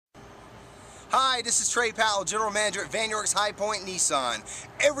Hi, this is Trey Powell, General Manager at Van York's High Point Nissan.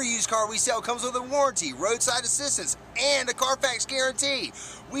 Every used car we sell comes with a warranty, roadside assistance, and a Carfax guarantee.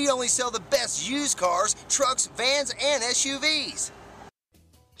 We only sell the best used cars, trucks, vans, and SUVs.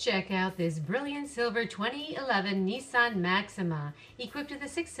 Check out this brilliant silver 2011 Nissan Maxima, equipped with a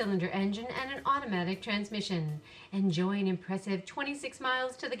 6-cylinder engine and an automatic transmission. Enjoy an impressive 26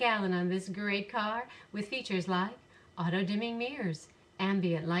 miles to the gallon on this great car with features like auto-dimming mirrors,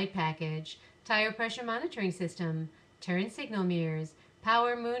 ambient light package, tire pressure monitoring system, turn signal mirrors,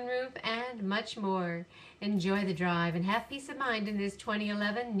 power moonroof, and much more. Enjoy the drive and have peace of mind in this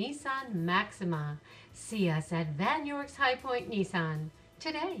 2011 Nissan Maxima. See us at Van York's High Point Nissan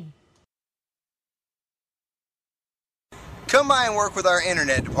today. Come by and work with our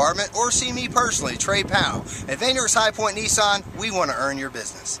internet department or see me personally, Trey Powell. At Van York's High Point Nissan, we want to earn your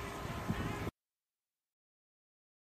business.